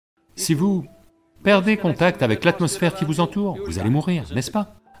Si vous perdez contact avec l'atmosphère qui vous entoure, vous allez mourir, n'est-ce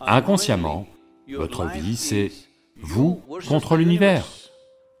pas? Inconsciemment, votre vie c'est vous contre l'univers.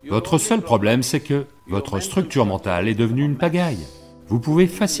 Votre seul problème c'est que votre structure mentale est devenue une pagaille. Vous pouvez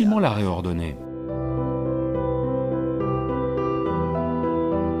facilement la réordonner.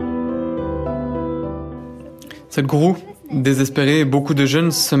 Sadhguru, désespérés, beaucoup de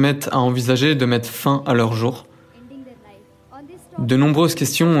jeunes se mettent à envisager de mettre fin à leur jour. De nombreuses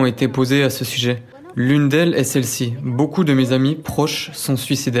questions ont été posées à ce sujet. L'une d'elles est celle-ci. Beaucoup de mes amis proches sont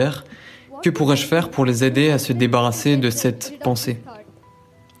suicidaires. Que pourrais-je faire pour les aider à se débarrasser de cette pensée?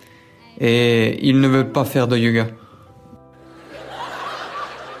 Et ils ne veulent pas faire de yoga.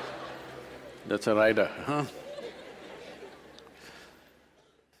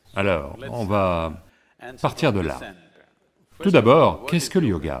 Alors, on va partir de là. Tout d'abord, qu'est-ce que le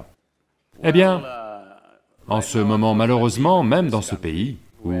yoga? Eh bien, en ce moment malheureusement, même dans ce pays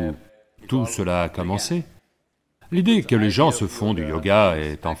où tout cela a commencé, l'idée que les gens se font du yoga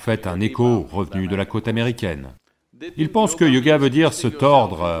est en fait un écho revenu de la côte américaine. Ils pensent que yoga veut dire se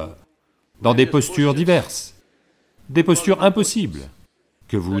tordre dans des postures diverses, des postures impossibles,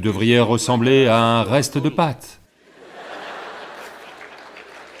 que vous devriez ressembler à un reste de pâte.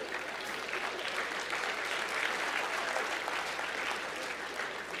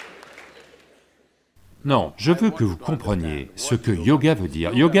 Non, je veux que vous compreniez ce que yoga veut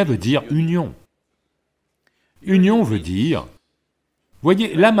dire. Yoga veut dire union. Union veut dire...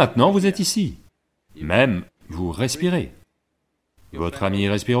 Voyez, là maintenant, vous êtes ici. Même, vous respirez. Votre ami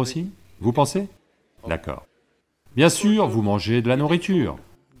respire aussi? Vous pensez? D'accord. Bien sûr, vous mangez de la nourriture,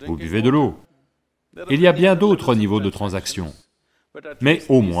 vous buvez de l'eau. Il y a bien d'autres niveaux de transaction. Mais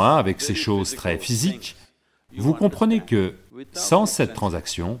au moins, avec ces choses très physiques, vous comprenez que sans cette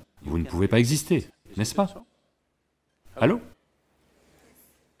transaction, vous ne pouvez pas exister, n'est-ce pas? Allô?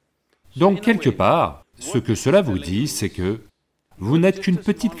 Donc quelque part, ce que cela vous dit, c'est que vous n'êtes qu'une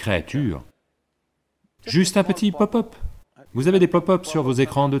petite créature, juste un petit pop-up. Vous avez des pop-up sur vos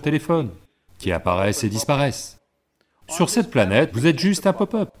écrans de téléphone, qui apparaissent et disparaissent. Sur cette planète, vous êtes juste un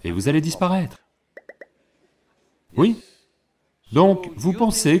pop-up, et vous allez disparaître. Oui? Donc, vous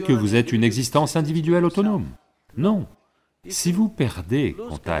pensez que vous êtes une existence individuelle autonome? Non. Si vous perdez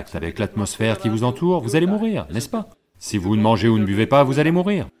contact avec l'atmosphère qui vous entoure, vous allez mourir, n'est-ce pas? Si vous ne mangez ou ne buvez pas, vous allez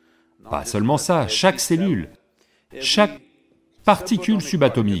mourir. Pas seulement ça, chaque cellule, chaque particule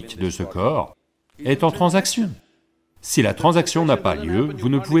subatomique de ce corps est en transaction. Si la transaction n'a pas lieu, vous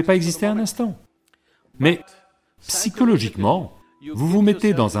ne pouvez pas exister un instant. Mais psychologiquement, vous vous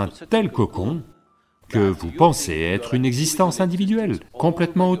mettez dans un tel cocon que vous pensez être une existence individuelle,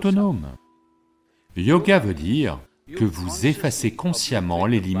 complètement autonome. Yoga veut dire que vous effacez consciemment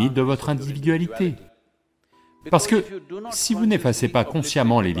les limites de votre individualité. Parce que si vous n'effacez pas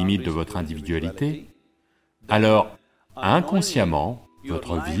consciemment les limites de votre individualité, alors inconsciemment,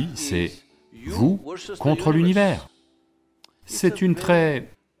 votre vie, c'est vous contre l'univers. C'est une très...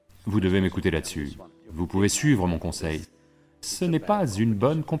 Vous devez m'écouter là-dessus, vous pouvez suivre mon conseil. Ce n'est pas une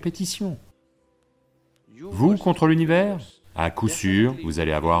bonne compétition. Vous contre l'univers, à coup sûr, vous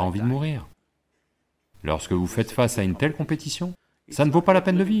allez avoir envie de mourir. Lorsque vous faites face à une telle compétition, ça ne vaut pas la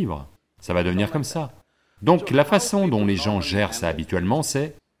peine de vivre, ça va devenir comme ça. Donc la façon dont les gens gèrent ça habituellement,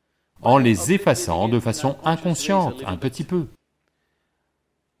 c'est en les effaçant de façon inconsciente, un petit peu.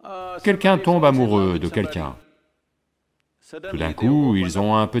 Quelqu'un tombe amoureux de quelqu'un. Tout d'un coup, ils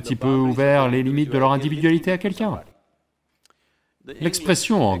ont un petit peu ouvert les limites de leur individualité à quelqu'un.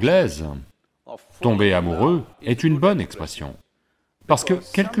 L'expression anglaise « tomber amoureux » est une bonne expression, parce que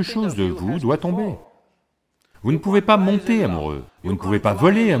quelque chose de vous doit tomber. Vous ne pouvez pas monter amoureux, vous ne pouvez pas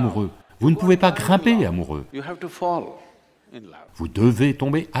voler amoureux, vous ne pouvez pas grimper amoureux. Vous devez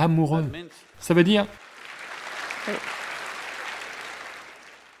tomber amoureux. Ça veut dire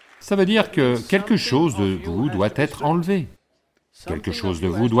que quelque chose de vous doit être enlevé, quelque chose de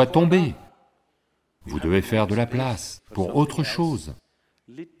vous doit tomber. Vous devez faire de la place pour autre chose.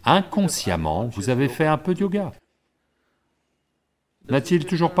 Inconsciemment, vous avez fait un peu de yoga. N'a-t-il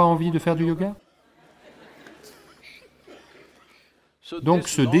toujours pas envie de faire du yoga? Donc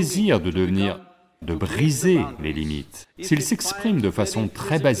ce désir de devenir, de briser les limites, s'il s'exprime de façon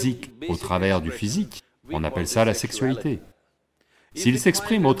très basique au travers du physique, on appelle ça la sexualité. S'il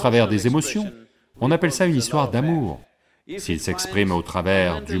s'exprime au travers des émotions, on appelle ça une histoire d'amour. S'il s'exprime au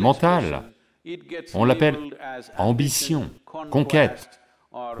travers du mental, on l'appelle ambition, conquête,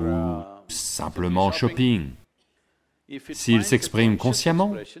 ou simplement shopping. S'il s'exprime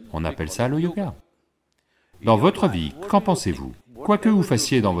consciemment, on appelle ça le yoga. Dans votre vie, qu'en pensez-vous? Quoi que vous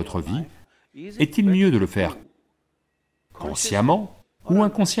fassiez dans votre vie, est-il mieux de le faire consciemment ou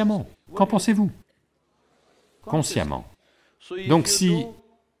inconsciemment? Qu'en pensez-vous? Consciemment. Donc si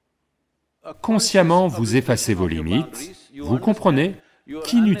consciemment vous effacez vos limites, vous comprenez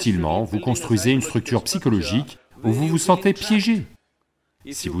qu'inutilement vous construisez une structure psychologique où vous vous sentez piégé.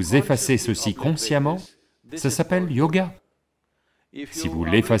 Si vous effacez ceci consciemment, ça s'appelle yoga. Si vous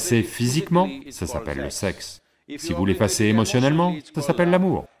l'effacez physiquement, ça s'appelle le sexe. Si vous l'effacez émotionnellement, ça s'appelle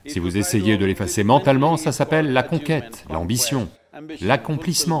l'amour. Si vous essayez de l'effacer mentalement, ça s'appelle la conquête, l'ambition,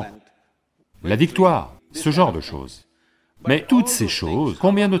 l'accomplissement, la victoire, ce genre de choses. Mais toutes ces choses,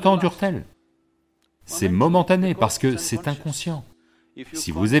 combien de temps durent-elles? C'est momentané parce que c'est inconscient.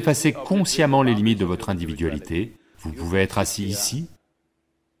 Si vous effacez consciemment les limites de votre individualité, vous pouvez être assis ici,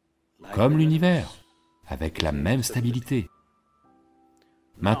 comme l'univers, avec la même stabilité.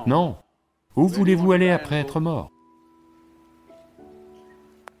 Maintenant, où voulez-vous aller après être mort?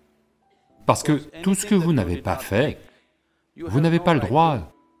 Parce que tout ce que vous n'avez pas fait, vous n'avez pas le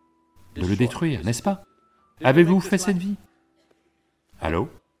droit de le détruire, n'est-ce pas? Avez-vous fait cette vie? Allô?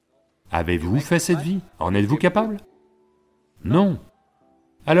 Avez-vous fait cette vie? En êtes-vous capable? Non.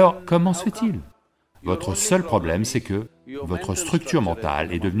 Alors, comment se fait-il? Votre seul problème, c'est que votre structure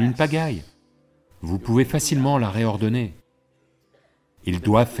mentale est devenue une pagaille. Vous pouvez facilement la réordonner. Ils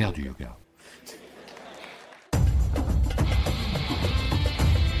doivent faire du yoga.